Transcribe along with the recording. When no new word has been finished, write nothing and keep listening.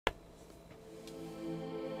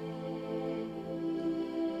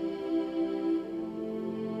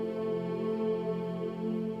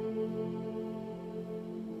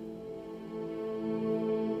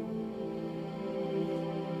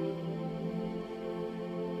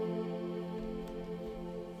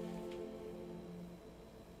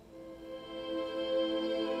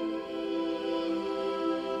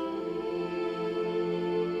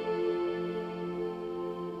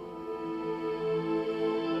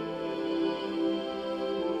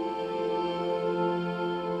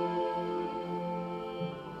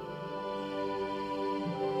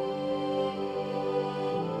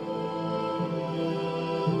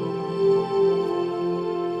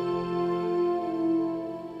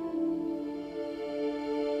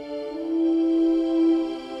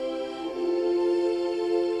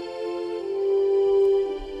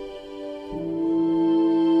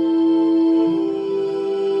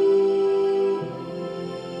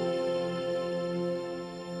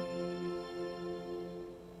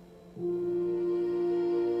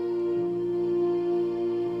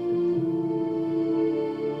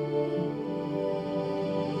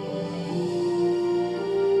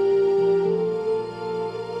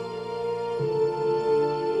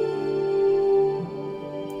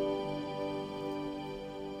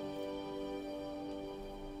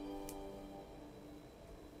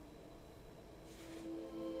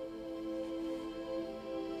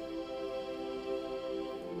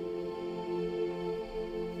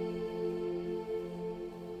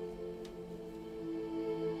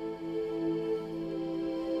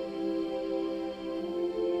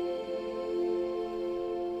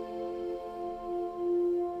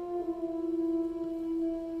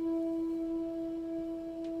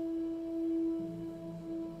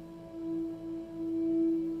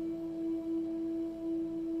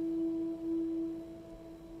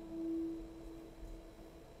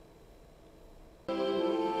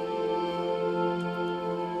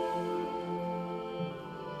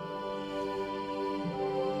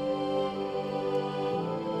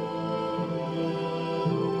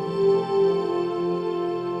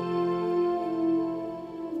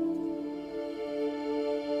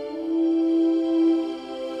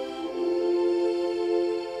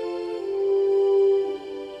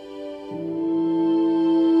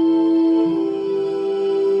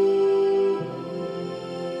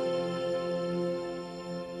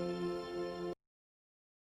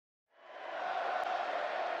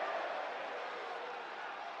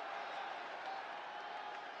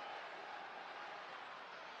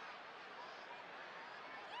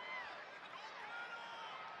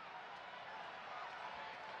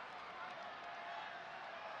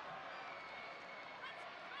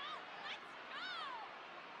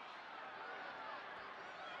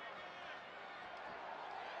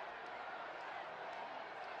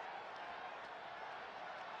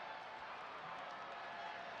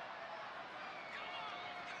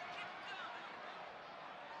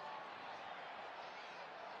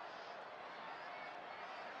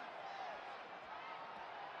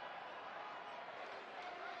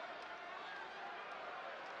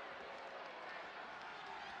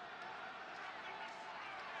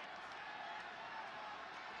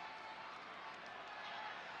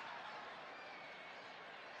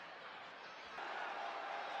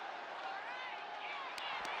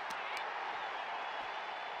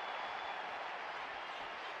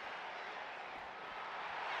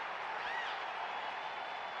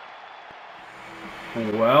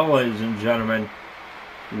Well, ladies and gentlemen,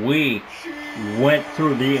 we went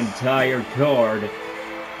through the entire card,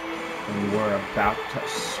 and we're about to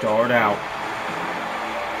start out.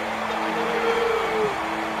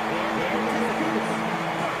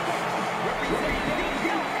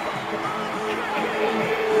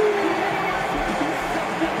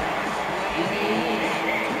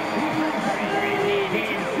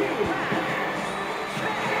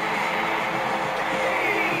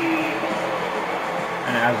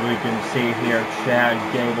 And as we can see here, Chad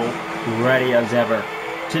Gable ready as ever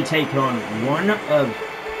to take on one of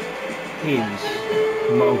his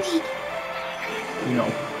most,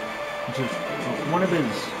 just one of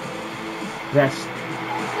his best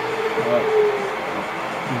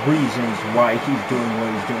reasons why he's doing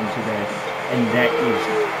what he's doing today, and that is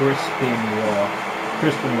Chris Benoit.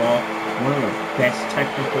 Chris Benoit, one of the best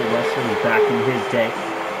technical wrestlers back in his day.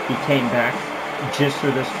 He came back just for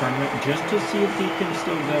this tournament, just to see if he can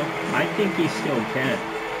still go. I think he still can.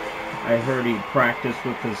 I heard he practiced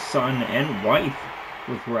with his son and wife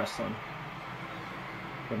with wrestling.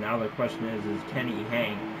 But now the question is can he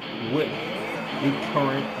hang with the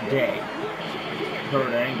current day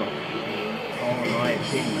Kurt Angle? All in my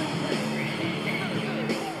opinion.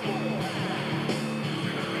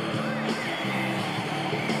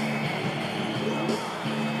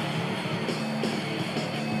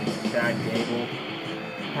 Chad Gable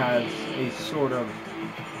has a sort of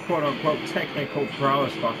quote-unquote technical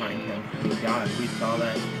prowess behind him. God, we saw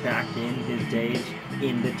that back in his days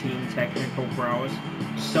in the team technical prowess.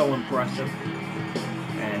 So impressive.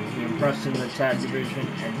 And he impressed in the tag division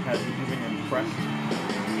and has even impressed,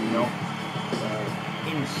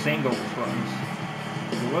 in singles runs.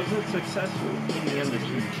 He wasn't successful in the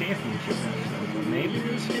Undisputed Championship necessarily, but maybe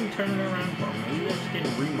this can turn it around for him. Maybe this can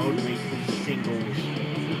remotivate his singles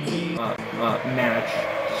match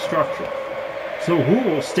structure. So who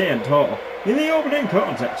will stand tall in the opening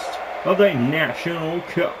contest of the National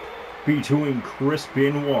Cup between Chris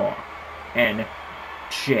Benoit and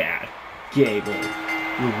Chad Gable?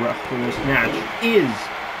 The ref for this match is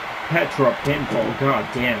Petra Pinfall. God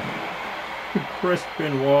damn. Chris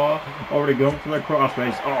Benoit already going for the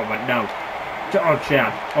crossface. Oh, but no. Oh,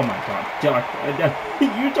 Chad. Oh, my God.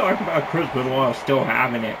 You talk about Chris Benoit still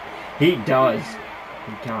having it. He does.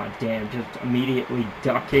 God damn. Just immediately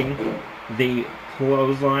ducking the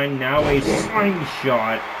clothesline. Now a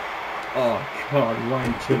slingshot. Oh, God.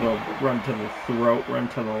 Run to the throat. Run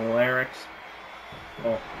to the larynx.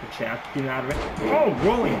 Oh, the Chad getting out of it. Oh,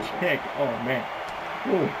 rolling kick. Oh, man.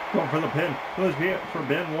 Oh, going for the pin. Let's be it for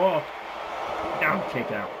Benoit. Down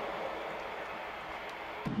kick out.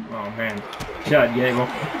 Oh man, Chad Gable.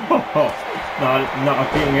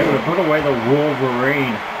 Not being able to put away the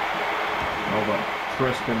Wolverine. Oh, but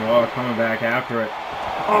Chris Benoit coming back after it.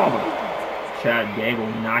 Oh, but Chad Gable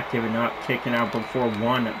not giving up, kicking out before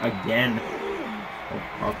one again.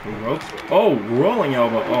 Oh, off the ropes. Oh, rolling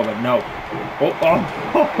elbow. Oh, but no. Oh,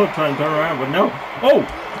 trying to turn around, but no.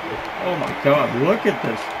 Oh my God, look at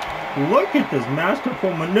this. Look at this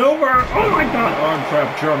masterful maneuver. Oh my God, arm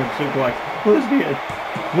trap, German suplex. Let's be it.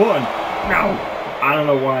 One. No. I don't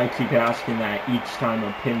know why I keep asking that each time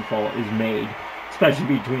a pinfall is made,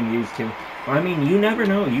 especially between these two. I mean, you never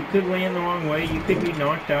know. You could land the wrong way. You could be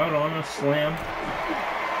knocked out on a slam.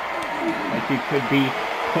 Like you could be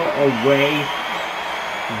put away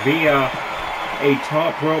via a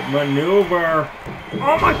top rope maneuver.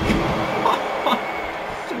 Oh my God.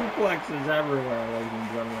 Suplexes everywhere, ladies and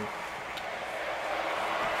gentlemen.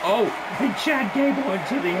 Oh, and Chad Gable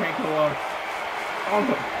into the ankle lock.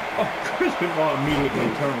 Oh, Chris Benoit immediately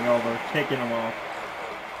turning over, kicking him off.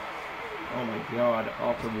 Oh my God,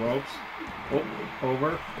 off the ropes. Oh,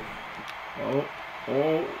 over.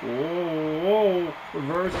 Oh,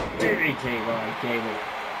 reverse DDT by Gable.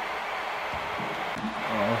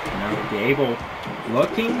 Oh, now Gable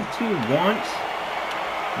looking to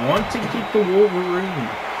want to keep the Wolverine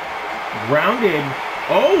grounded.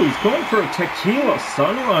 Oh, he's going for a tequila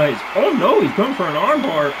sunrise. Oh no, he's going for an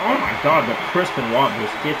armbar. Oh my God, but Chris Benoit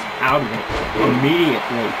just gets out of it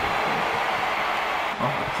immediately.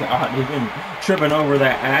 Oh God, even tripping over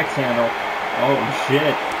that axe handle. Oh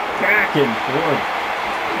shit, back and forth.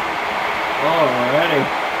 Alrighty.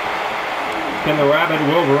 Can the Rabid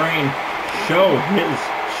Wolverine show his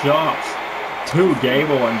chops to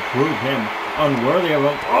Gable and prove him unworthy of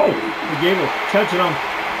him? Oh, Gable touching him.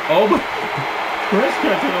 Oh, but Chris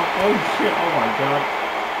catching him. Oh shit. Oh my God.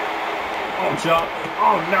 Oh, chop.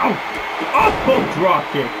 Oh no. Oh, drop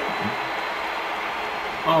kick.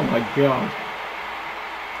 Oh my God.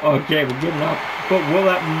 Okay, we're getting up. But will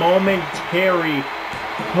that momentary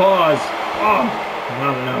pause? Oh,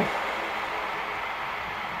 not enough.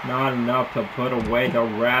 Not enough to put away the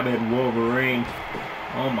rabid Wolverine.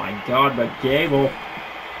 Oh my god, but Gable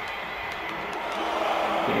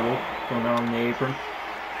going out on the apron.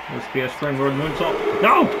 This be a springboard moonsault.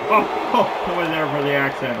 No! Oh, was there for the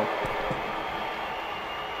accidental.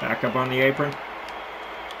 Back up on the apron.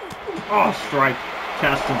 Oh, strike.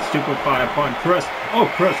 Cast and stupefy upon Chris.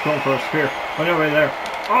 Oh, Chris going for a spear. Went over there.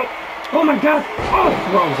 Oh my god. Oh,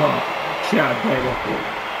 throws off. Chad Gable.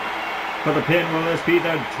 For the pin, will this be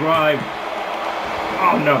the drive?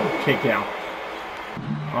 Oh no, kick out.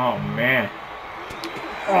 Oh man.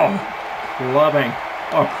 Oh, clubbing.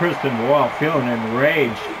 Oh, Chris Benoit feeling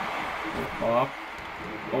enraged. Off.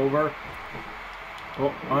 Over.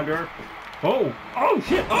 Oh, under. Oh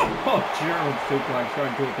shit. Oh, German suplex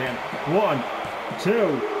right to a pin. 1,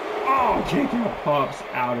 2. Oh, kick out, pops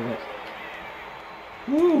out of it.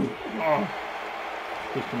 Woo. Oh.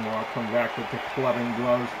 Chris Benoit come back with the clubbing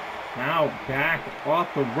gloves. Now back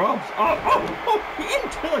off the ropes. Oh,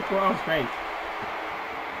 into the crossface.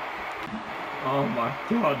 Oh my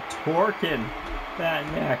god, torquing that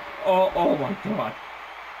neck. Oh my god.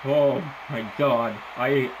 Oh my god.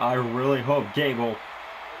 I really hope Gable,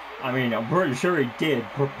 I mean, I'm pretty sure he did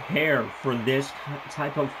prepare for this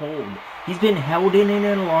type of hold. He's been held in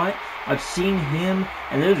it a lot. I've seen him,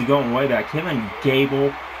 and this is going way back, him and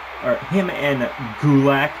Gable, or him and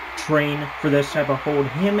Gulak train for this type of hold.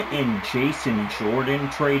 Him and Jason Jordan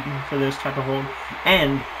train for this type of hold.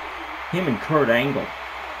 And him and Kurt Angle.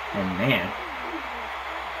 And man,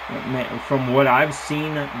 from what I've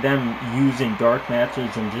seen them use in dark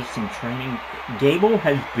matches and just in training, Gable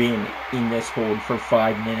has been in this hold for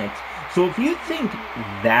 5 minutes. So if you think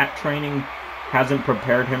that training hasn't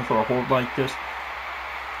prepared him for a hold like this,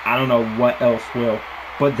 I don't know what else will.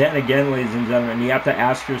 But then again, ladies and gentlemen, you have to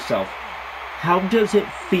ask yourself, how does it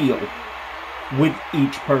feel with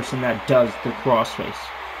each person that does the crossface?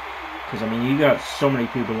 Because, I mean, you got so many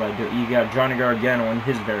people that do it. You got Johnny Gargano and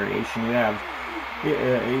his variation. You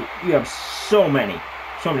have so many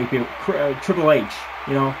people. Triple H,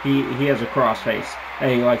 you know, he has a crossface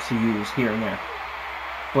that he likes to use here and there.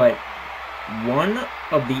 But one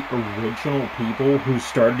of the original people who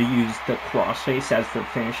started to use the crossface as their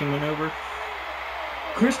finishing maneuver,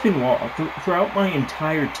 Chris Benoit, throughout my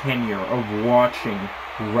entire tenure of watching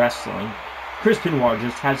wrestling, Chris Benoit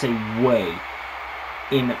just has a way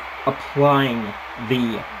in applying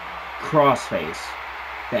the crossface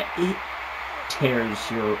that it tears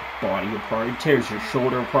your body apart, it tears your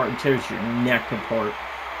shoulder apart, it tears your neck apart.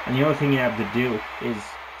 And the only thing you have to do is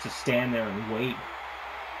to stand there and wait.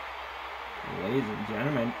 Ladies and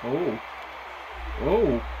gentlemen,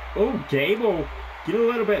 Gable, get a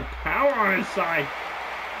little bit of power on his side.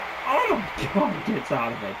 Oh my god, gets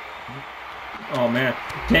out of it. Oh man,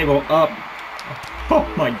 Gable up. Oh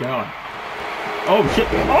my god. Oh shit.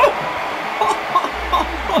 Oh!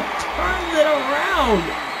 Turns it around.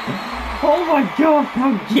 Oh my god,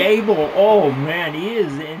 now Gable. Oh man, he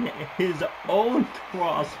is in his own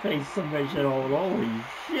crossface submission hold. Holy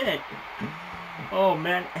shit. Oh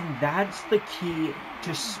man, and that's the key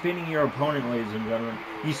to spinning your opponent, ladies and gentlemen.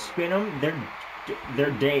 You spin them,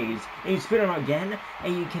 they're dazed. And you spin them again,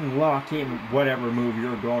 and you can lock in whatever move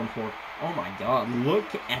you're going for. Oh my god, look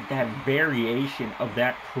at that variation of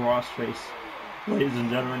that crossface. Ladies and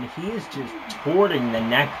gentlemen, he is just torting the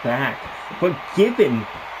neck back. But given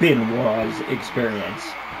Benoit's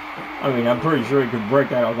experience, I mean, I'm pretty sure he could break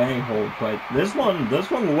that off any hold, but this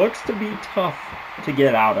one looks to be tough to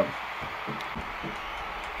get out of.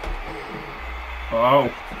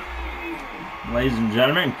 Oh, ladies and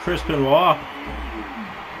gentlemen, Chris Benoit,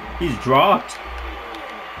 he's dropped.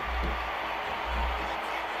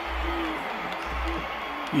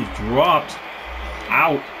 He's dropped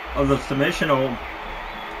out of the submission hold.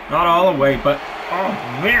 Not all the way, but oh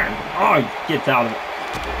man, oh, he gets out of it.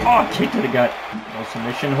 Oh, kick to the gut. No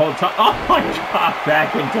submission hold. Oh my god,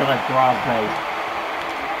 back into the crossface.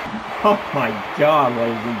 Oh my god,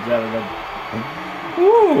 ladies and gentlemen.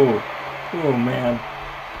 Ooh. Oh man.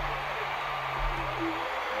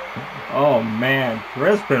 Oh man.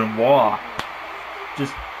 Chris Benoit.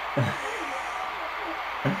 Just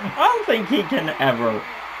I don't think he can ever,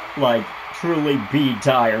 like, truly be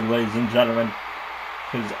tired, ladies and gentlemen.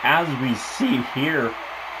 Because as we see here,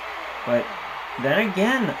 but then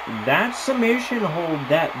again, that submission hold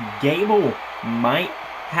that Gable might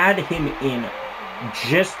had him in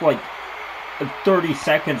just like 30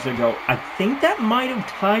 seconds ago, I think that might have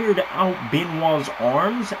tired out Benoit's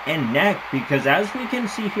arms and neck, because as we can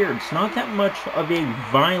see here, it's not that much of a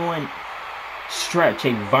violent stretch,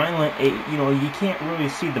 you know, you can't really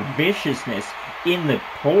see the viciousness in the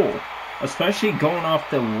pull, especially going off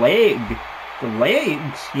the leg the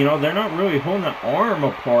legs, you know, they're not really holding the arm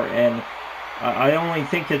apart, and I only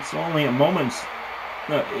think it's only a moment's,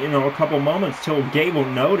 you know, a couple moments till Gable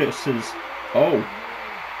notices. Oh,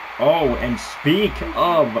 and speak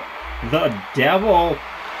of the devil.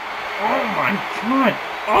 Oh my God.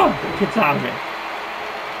 Oh, gets out of it.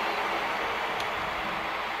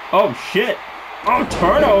 Oh shit. Oh,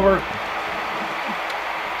 turnover.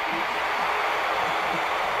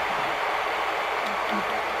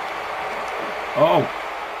 Oh,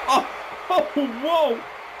 whoa.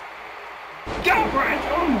 Go, Brent.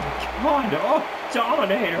 Oh my God. Oh,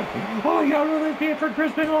 Dominator. Oh, you gotta really be for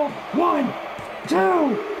Chris Benoit. 1,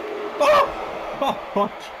 2.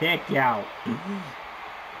 Oh, kick out.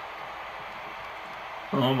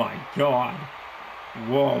 Oh my God.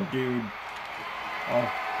 Whoa, dude.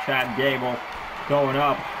 Oh, Chad Gable going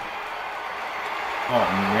up. Oh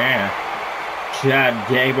man. Chad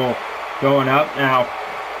Gable going up now.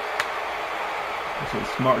 It's a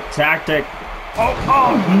smart tactic.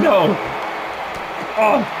 Oh no.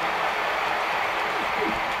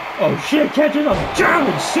 Oh shit, catches a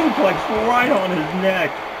German suplex right on his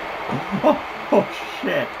neck. Oh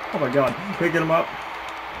shit. Oh my God. Picking him up.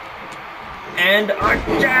 And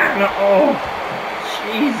again. Oh,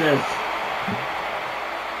 Jesus.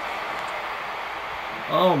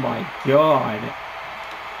 Oh my God.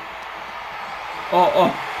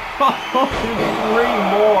 Oh, 3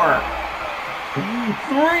 more.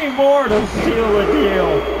 3 more to seal the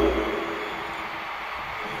deal.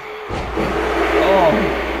 Oh,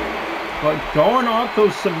 but going off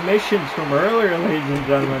those submissions from earlier, ladies and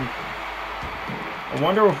gentlemen, I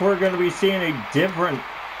wonder if we're going to be seeing a different...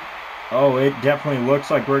 Oh, it definitely looks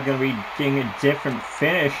like we're going to be getting a different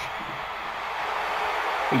finish.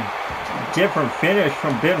 A different finish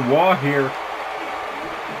from Benoit here.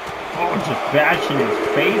 Oh, just bashing his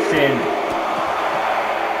face in.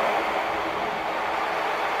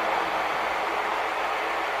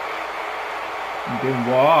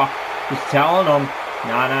 Benoit is telling him,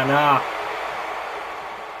 nah.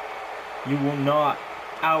 You will not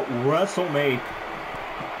out-wrestle me.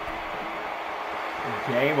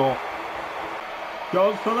 Gable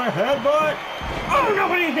goes for the headbutt. Oh,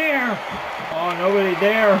 nobody there. Oh, nobody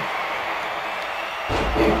there.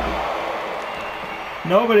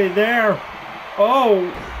 Nobody there. Oh.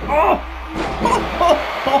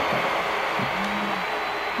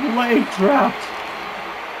 Leg trapped.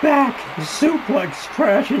 Back suplex,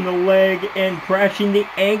 crashing the leg and crashing the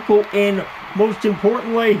ankle in, most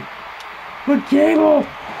importantly. But Gable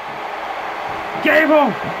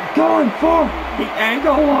going for the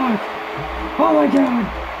ankle lock. Oh my God.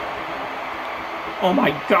 Oh my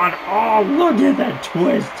God. Oh, look at that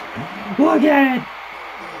twist. Look at it.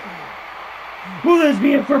 Will this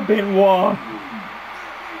be it for Benoit?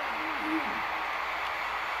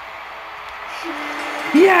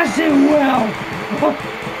 Yes, it will.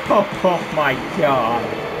 Oh my God.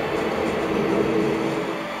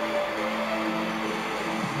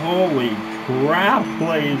 Holy crap,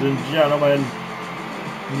 ladies and gentlemen.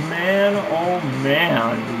 Man, oh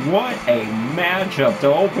man. What a matchup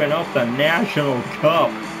to open up the National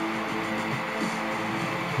Cup.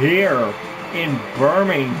 Here in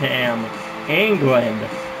Birmingham, England.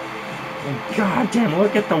 And goddamn,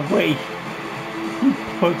 look at the way he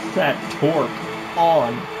puts that torque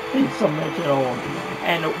on in submission hold,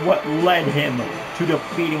 and what led him to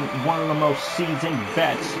defeating one of the most seasoned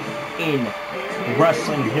vets in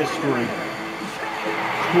wrestling history,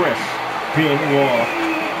 Chris Benoit.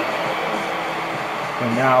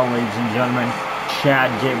 And now, ladies and gentlemen,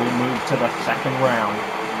 Chad Gable moves to the 2nd round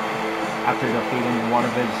after defeating one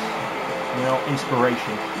of his,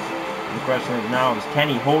 inspirations. The question is now, can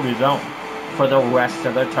he hold his own for the rest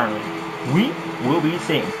of the tournament? We will be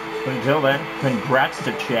seeing. But until then, congrats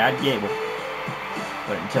to Chad Gable.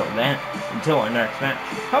 But until our next match,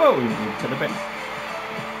 how about we move to the bench?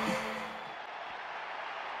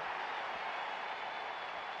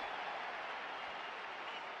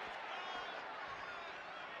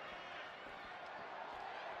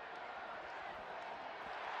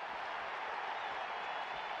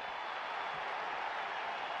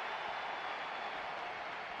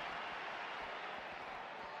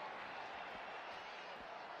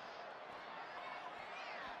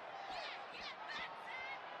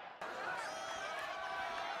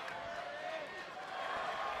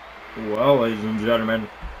 Well, ladies and gentlemen,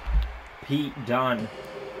 Pete Dunne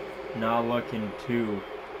not looking too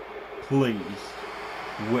pleased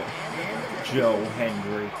with Joe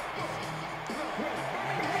Hendry.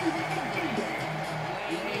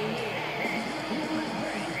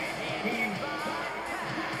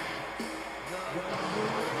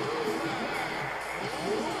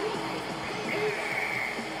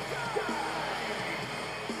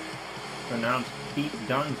 pronounce Pete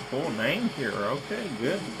Dunne's full name here. Okay,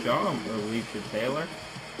 good job, Alicia Taylor.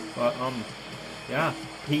 But, yeah,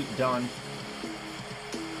 Pete Dunne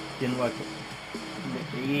didn't look...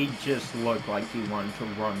 He just looked like he wanted to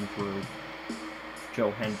run through Joe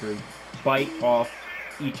Hendry. Bite off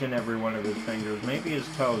each and every one of his fingers. Maybe his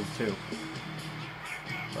toes, too.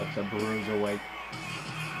 But the bruise away.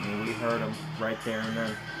 And we heard him right there and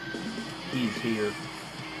then. He's here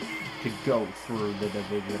to go through the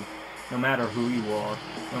division. No matter who you are,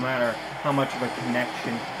 no matter how much of a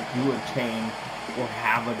connection you obtain or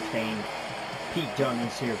have obtained, Pete Dunne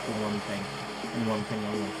is here for one thing, and one thing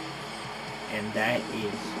only. And that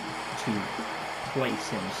is to place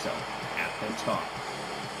himself at the top.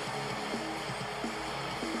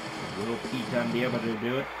 Will Pete Dunne be able to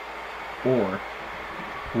do it? Or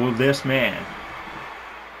will this man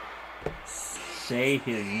say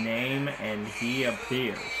his name and he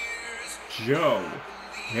appears? Joe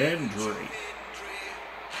Hendry.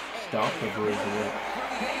 Stop the bruise away.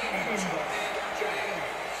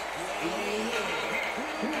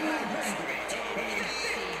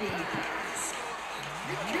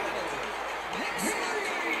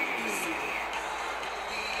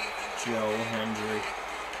 Joe Hendry.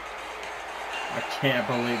 I can't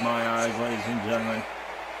believe my eyes, ladies and gentlemen.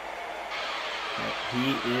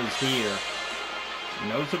 He is here.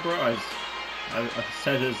 No surprise. I've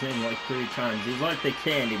said his name like 3 times. He's like the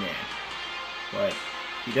Candyman. But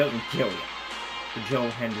he doesn't kill you. For Joe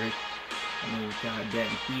Hendry, I mean, goddamn,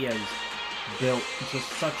 he has built just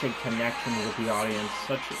such a connection with the audience,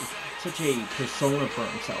 such a persona for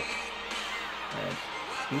himself.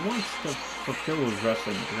 He wants to fulfill his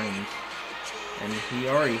wrestling dreams. And he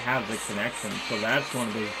already has a connection, so that's one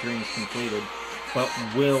of his dreams completed. But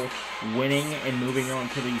will winning and moving on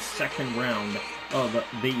to the second round of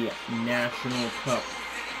the National Cup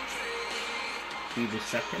be the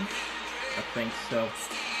second? I think so.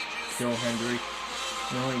 Joe Hendry,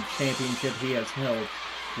 the only championship he has held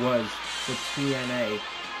was the TNA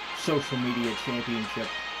Social Media Championship.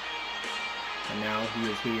 And now he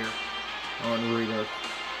is here on Rebirth,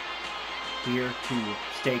 here to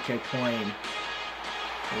stake a claim.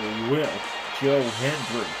 Will Joe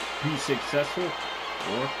Hendry be successful,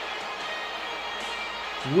 or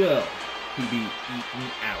will he be eaten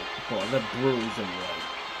out by the bruiserweight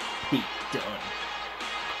Pete Dunne?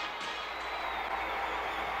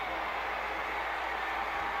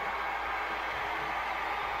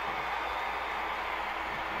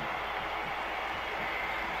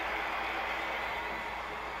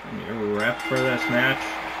 And your ref for this match,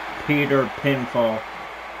 Peter Pinfall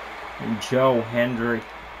and Joe Hendry.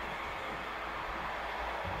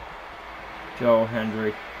 Joe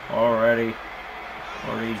Hendry already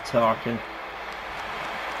talking,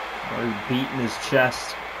 already beating his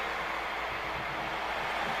chest,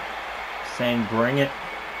 saying, bring it,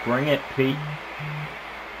 Pete.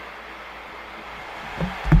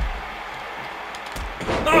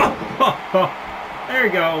 Oh, there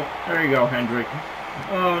you go, Hendry.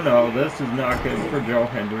 Oh no, this is not good for Joe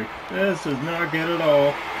Hendry. This is not good at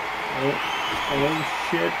all. Oh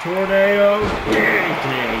shit, tornado,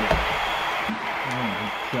 DDT. Oh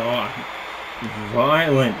my god.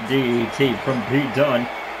 Violent DDT from Pete Dunne.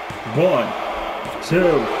 1, 2.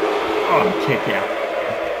 Oh, kick out.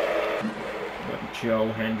 But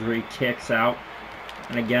Joe Hendry kicks out.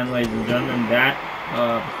 And again, ladies and gentlemen, that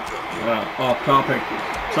off-topic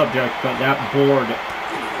subject, but that board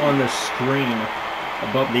on the screen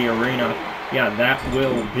above the arena, yeah, that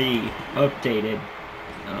will be updated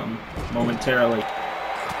momentarily.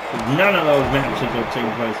 None of those matches are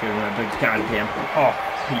taking place here tonight, but goddamn, oh,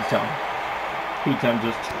 Pete Dunne. Pete Dunne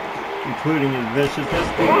just including his viciousness.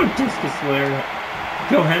 Oh, discus flare.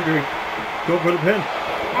 Joe Hendry, go for the pin.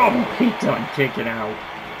 Oh, Pete Dunne kicking out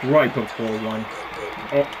right before one.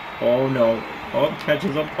 Oh no. Oh,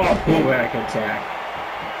 catches him. Oh, pullback attack.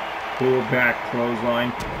 Pullback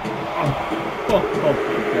clothesline. Oh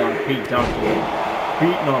my god, Pete Dunne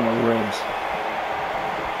beating on the ribs.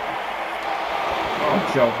 Oh,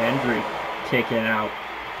 Joe Hendry kicking out.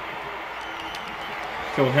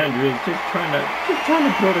 Joe Hendry is just trying to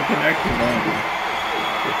build a connection on him.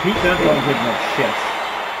 But Pete Dunne don't get enough shifts.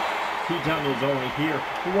 Pete Dunne is only here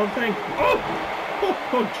for one thing. Oh,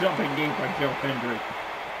 jumping knee by Joe Hendry.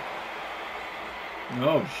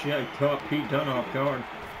 Oh shit, caught Pete Dunne off guard.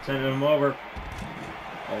 Sending him over.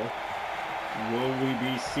 Oh. Will we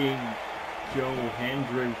be seeing Joe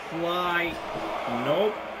Hendry fly?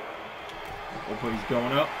 Nope. Oh, but he's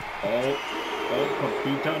going up. Oh, but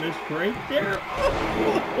Pete Dunne is right there.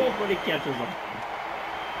 Oh, but he catches him.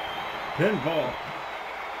 Pinfall.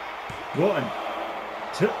 1,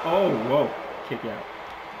 2. Oh, whoa. Kick out.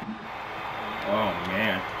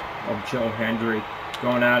 Oh, Joe Hendry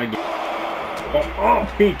going out again. Oh,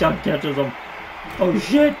 Pete Dunne catches him. Oh,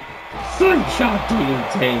 shit. Slingshot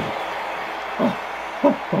DDT.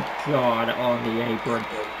 Oh, God, on the apron.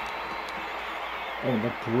 Oh,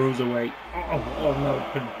 the cruiserweight. Oh, no,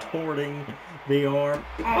 contorting the arm.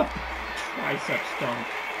 Oh, tricep stomp.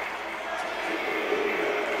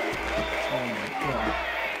 Oh, my God.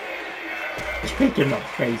 Kicking the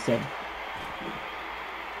face in.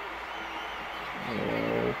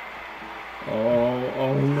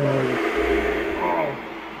 Oh, no. Oh,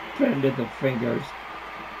 bending the fingers.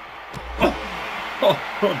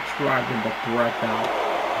 Oh, dragging the breath out.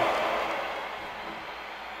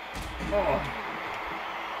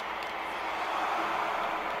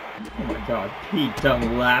 Oh my God, Pete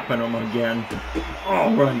Dunne lapping him again.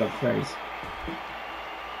 Oh, right in the face.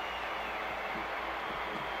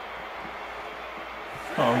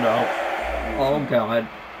 Oh no. Oh God.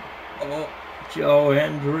 Oh, Joe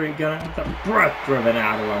Hendry gonna have the breath driven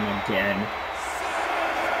out of him again.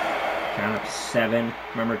 Count of 7.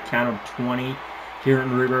 Remember, count of 20 here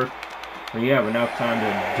in Rebirth. Where you have enough time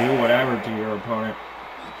to do whatever to your opponent.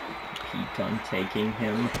 Pete Dunne taking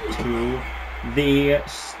him to the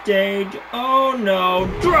stage. Oh no!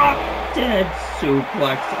 Drop dead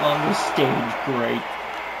suplex on the stage. Great.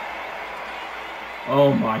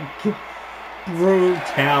 Oh my God.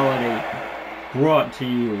 Brutality brought to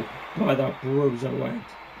you by the Bruiserweight.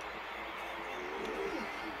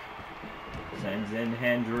 Sends in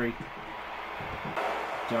Hendry.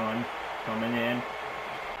 Dunne coming in.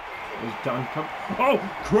 Is Dunne come? Oh,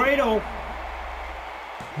 cradle!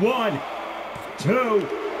 1, 2.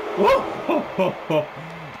 Oh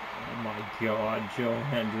my God, Joe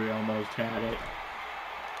Hendry almost had it.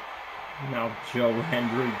 Now Joe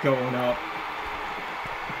Hendry going up.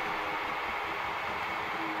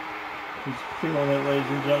 He's feeling it,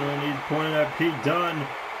 ladies and gentlemen. He's pointing at Pete Dunne.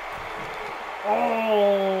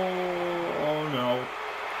 Oh no.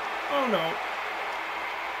 Oh no.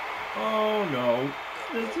 Oh no.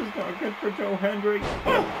 This is not good for Joe Hendry.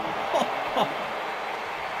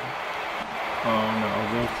 Oh no,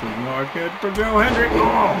 this is not good for Joe Hendry.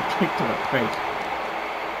 Oh, kick to the face.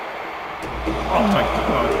 Oh my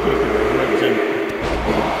God, kick to the ribs in.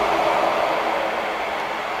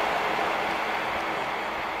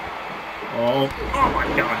 Oh my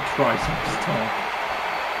God, tricep stomp.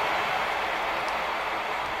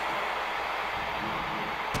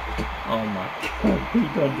 Oh my God,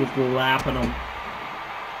 Pete Dunne just lapping him.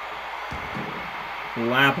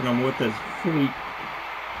 Lapping him with his feet.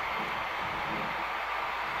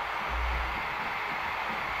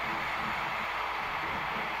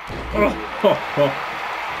 Oh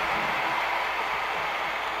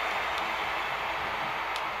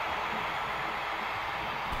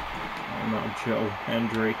no, Joe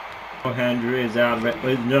Hendry. Joe Hendry is out of it,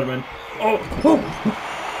 ladies and gentlemen. Oh!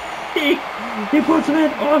 He puts him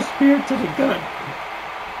in. Oh, spear to the gut.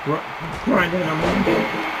 Grinding him in.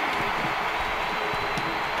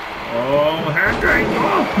 Oh, Hendry!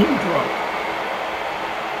 Oh, he dropped.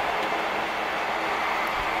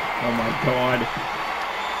 Oh my God.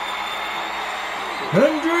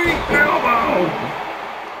 Hendry elbow!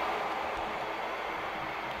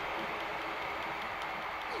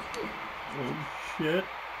 Oh shit.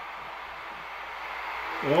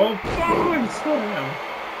 Oh, body slam!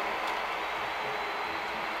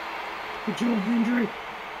 Joe Hendry.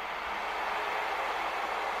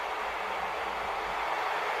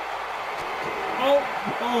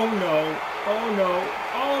 Oh no, oh no,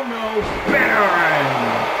 oh no, Baron!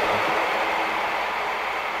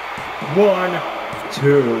 1,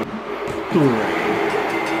 2, 3.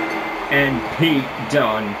 And Pete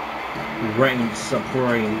Dunne reigns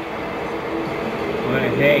supreme. But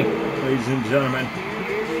hey, ladies and gentlemen,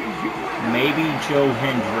 maybe Joe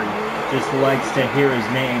Hendry just likes to hear his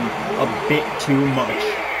name a bit too much.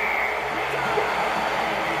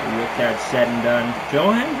 With that said and done,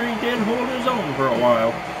 Joe Hendry did hold his own for a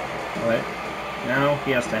while, but now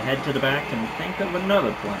he has to head to the back and think of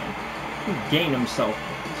another plan to gain himself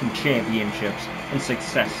some championships and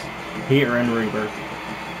success here in Rebirth.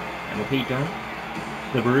 And with Pete Dunne,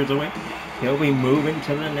 the Bruiserweight, he'll be moving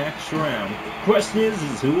to the next round. Question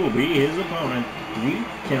is who will be his opponent? We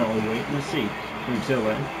can only wait and see. Until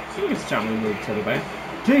then, I think it's time we move to the back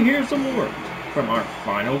to hear some words from our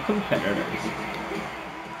final competitors.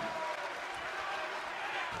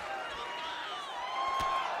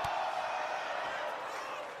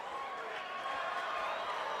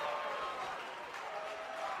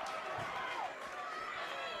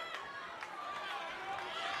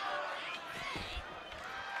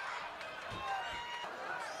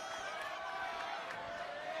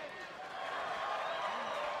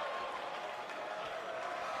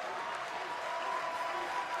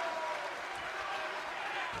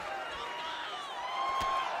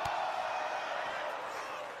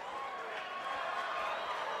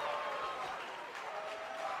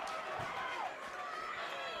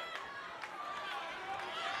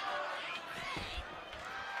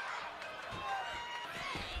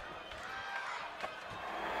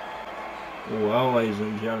 Well, ladies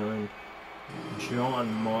and gentlemen,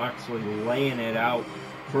 Jon Moxley laying it out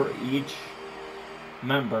for each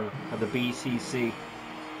member of the BCC.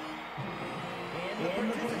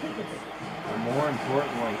 But more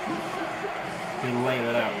importantly, he laid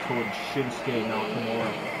it out towards Shinsuke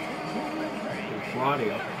Nakamura and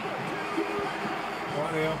Claudio.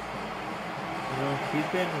 Claudio,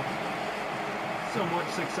 he's been somewhat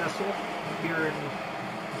successful here in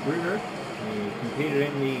Rebirth. He competed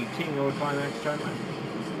in the King of the Climax tournament.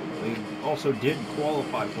 He also did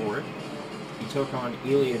qualify for it. He took on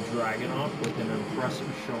Ilya Dragunov with an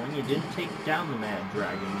impressive showing. He didn't take down the Mad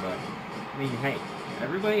Dragon, but, I mean, hey,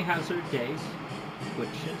 everybody has their days. But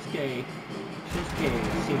Shinsuke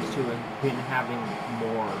seems to have been having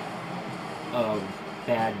more of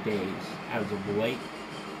bad days as of late.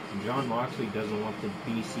 And Jon Moxley doesn't want the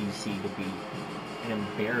BCC to be an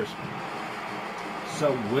embarrassment.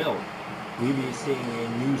 So will we be seeing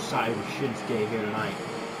a new side of Shinsuke here tonight?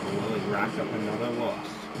 Or will he rack up another loss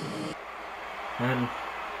and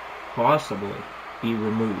possibly be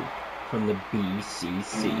removed from the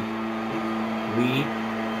BCC? We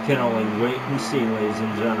can only wait and see, ladies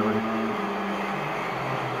and gentlemen.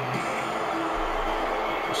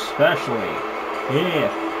 Especially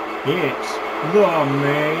if it's the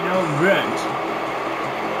main event.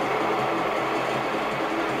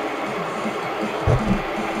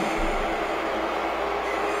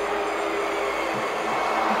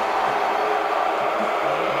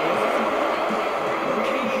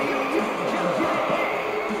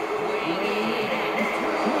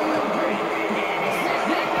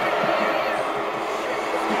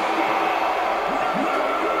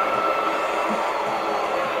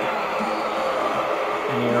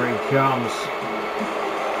 Comes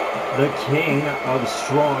the king of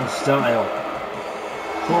strong style,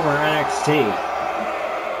 former NXT,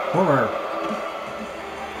 former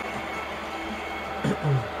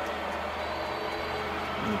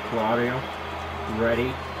and Claudio,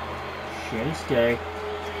 ready, Shinsuke,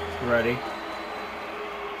 ready.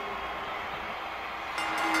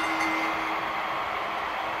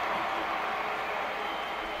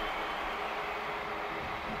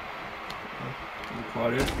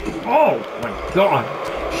 Oh my god!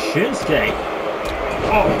 Shinsuke!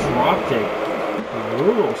 Oh, dropkick.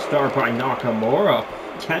 Brutal start by Nakamura.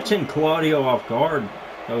 Catching Claudio off guard.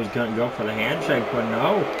 I was gonna go for the handshake, but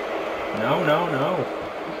no. No.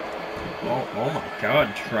 Oh my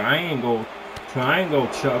god. Triangle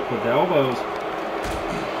choke with elbows.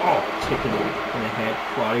 Oh, kicking it in the head.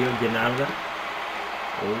 Claudio getting out of that.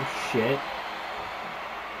 Oh shit.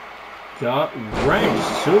 Gut wrench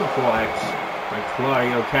suplex by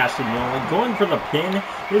Claudio Castagnoli. Going for the pin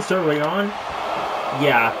this early on.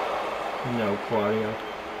 Yeah. No, Claudio.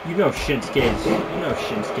 You know Shinsuke's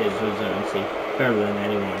resiliency better than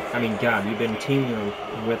anyone. I mean, God, you've been teaming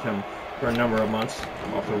with him for a number of months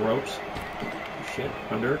off the ropes. Shit,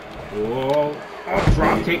 under. Whoa. Oh,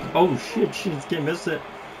 dropkick. Oh, shit, Shinsuke missed it.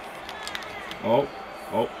 Oh,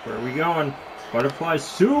 where are we going? Butterfly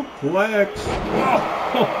suplex.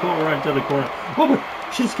 Oh, right to the corner. Oh, but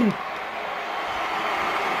Shinsuke.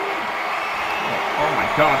 Oh my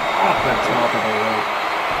god, off the top of the rope.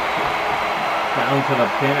 Down to the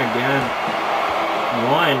pin again.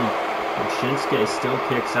 One. And Shinsuke still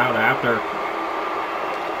kicks out after.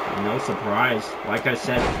 And no surprise. Like I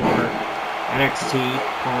said, former NXT,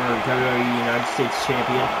 former WWE United States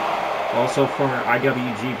Champion. Also former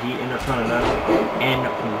IWGP Intercontinental and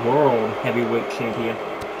World Heavyweight Champion.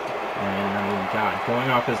 And I mean, God, going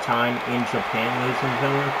off his time in Japan, ladies and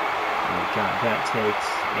gentlemen, oh God, that takes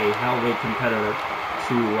a hell of a competitor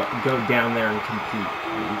to go down there and compete.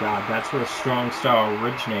 And God, that's where strong style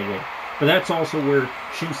originated. But that's also where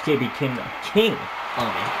Shinsuke became the king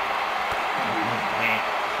of it.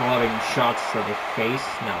 Clubbing shots to the face.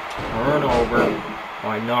 Now turnover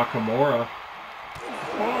by Nakamura.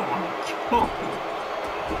 Oh my God.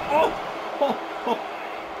 Oh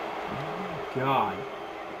God.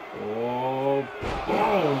 Oh,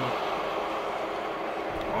 boom.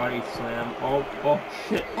 Body slam. Oh,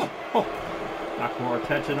 shit. Oh. Nakamura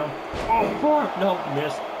catching him. Oh, four. No,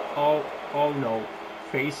 missed. Oh, no.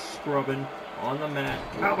 Face scrubbing on the mat.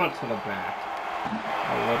 How about to the back?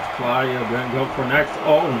 Oh, what's Claudio gonna go for next?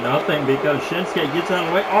 Oh, nothing because Shinsuke gets out of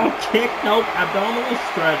the way. Oh, kick. Nope. Abdominal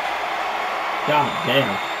stretch. God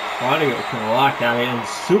damn. Claudio can lock that in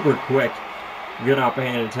super quick. If you're not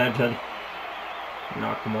paying attention.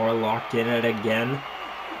 Nakamura locked in it again.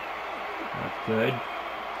 Not good.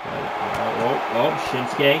 Oh,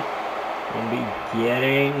 Shinsuke will be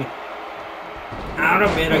getting out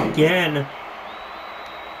of it again.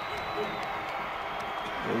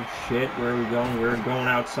 Oh shit, where are we going? We're going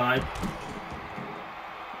outside.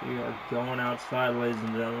 We are going outside, ladies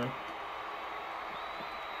and gentlemen.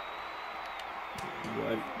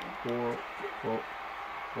 What for?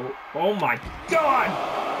 Oh my God!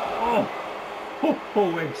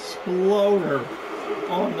 Oh, exploder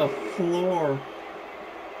on the floor.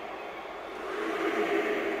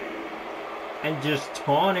 And just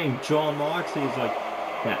taunting John Moxley. He's like,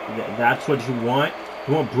 that's what you want?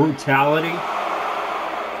 You want brutality?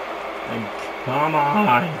 And come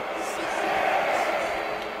on.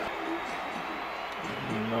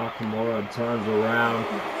 Nakamura turns around.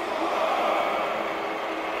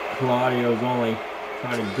 Claudio's only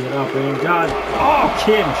trying to get up and does. Oh,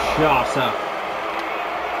 Kinshasa.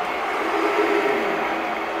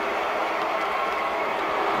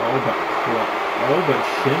 But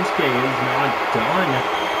Shinsuke is not done.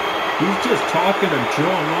 He's just talking to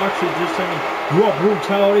John Moxley, just saying, "You want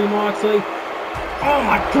brutality, Moxley?" Oh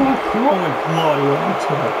my God, throwing Claudio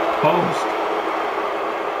into the post.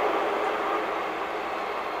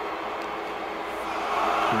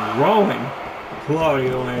 Throwing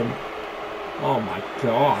Claudio in. Oh my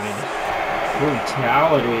God.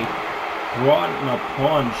 Brutality brought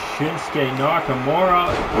upon Shinsuke Nakamura.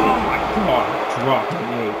 Oh my God. Dropping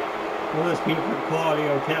knee. Will this be for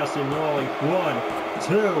Claudio Castagnoli? 1,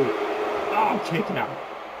 2. Oh, kick out.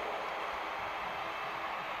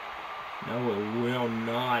 No, it will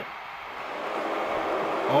not.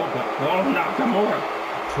 Oh, Nakamura.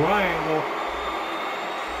 Triangle.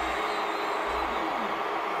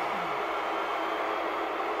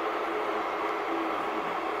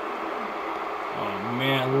 Oh,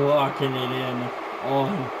 man, locking it in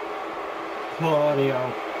on Claudio.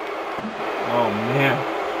 Oh, man.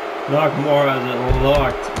 Nakamura has it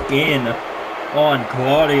locked in on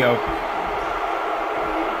Claudio.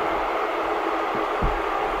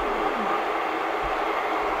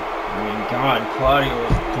 I mean, God, Claudio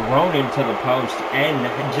was thrown into the post and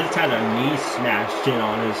just had a knee smashed in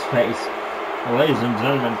on his face. Well, ladies and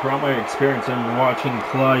gentlemen, from my experience in watching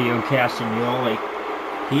Claudio Castagnoli,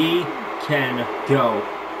 he can go.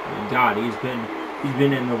 I mean, God, he's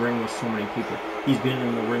been in the ring with so many people. He's been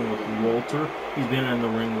in the ring with Walter. He's been in the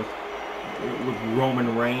ring with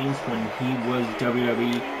Roman Reigns when he was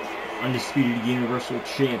WWE Undisputed Universal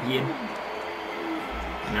Champion.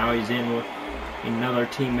 Now he's in with another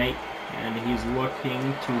teammate, and he's looking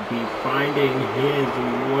to be finding his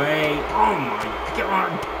way. Oh my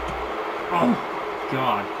God! Oh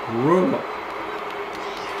God, brutal.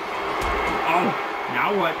 Oh,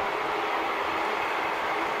 now what?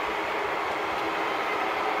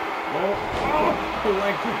 Oh,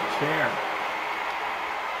 electric chair.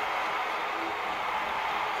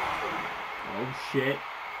 Oh shit.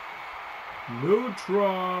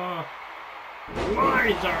 Neutralizer.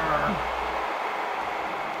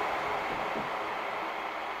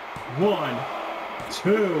 One,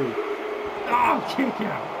 two. Oh, kick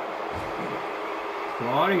out.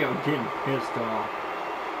 Claudio getting pissed off.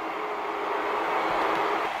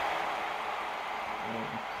 Oh,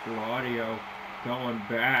 Claudio going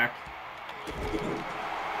back.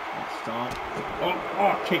 Stomp.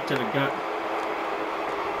 Oh, kick to the gut.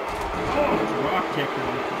 Oh, rock kick to the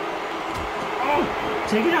gut. Oh,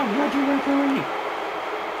 take it out, Reggie referee.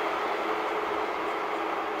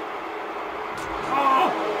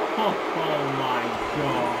 Oh my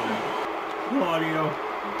God. Claudio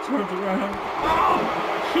turns around. Oh,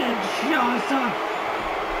 Kinshasa.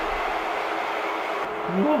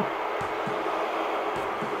 Whoa.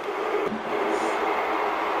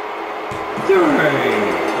 3.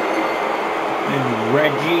 And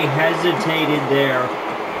Reggie hesitated there,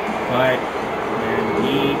 but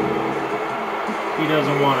he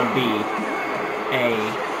doesn't want to be a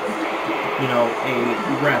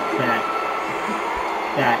ref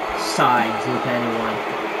that sides with anyone.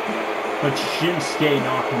 But Shinsuke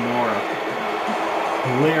Nakamura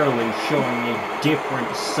clearly showing a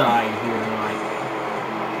different side here tonight.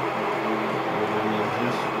 I mean,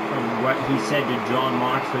 just from what he said to John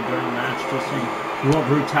Moxley during the match, just saying, "You want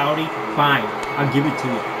brutality? Fine, I'll give it to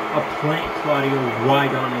you. I'll plant Claudio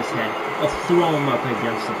right on his head. I'll throw him up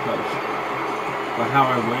against the post. But how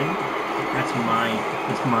I win? That's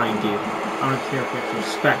my deal. I don't care if it's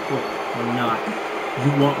respectful or not.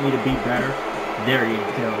 You want me to be better? There you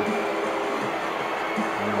go."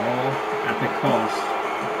 And all at the cost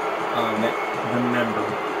of a member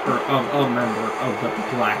of the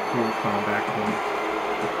Blackpool Combat Club.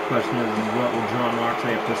 Question is, what will John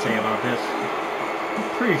Moxley have to say about this?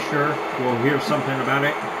 Pretty sure we'll hear something about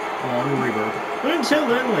it on Rebirth. But until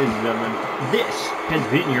then, ladies and gentlemen, this has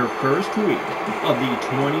been your first week of the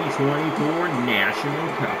 2024 National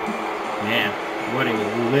Cup. Man, What a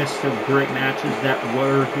list of great matches that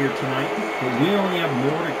were here tonight. But we only have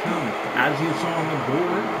more to come. As you saw on the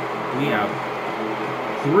board, we have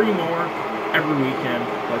 3 more every weekend.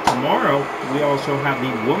 But tomorrow, we also have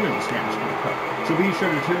the Women's National Cup. So be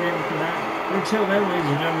sure to tune in for that. But until then, ladies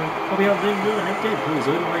and gentlemen, hope you all been good. And if you did, please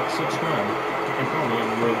like, subscribe, and follow me on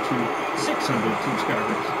the road to 600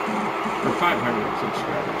 subscribers. Or 500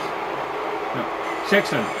 subscribers. No,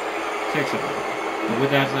 600. 600. And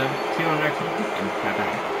with that said, see you on the next one, and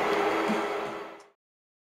bye-bye.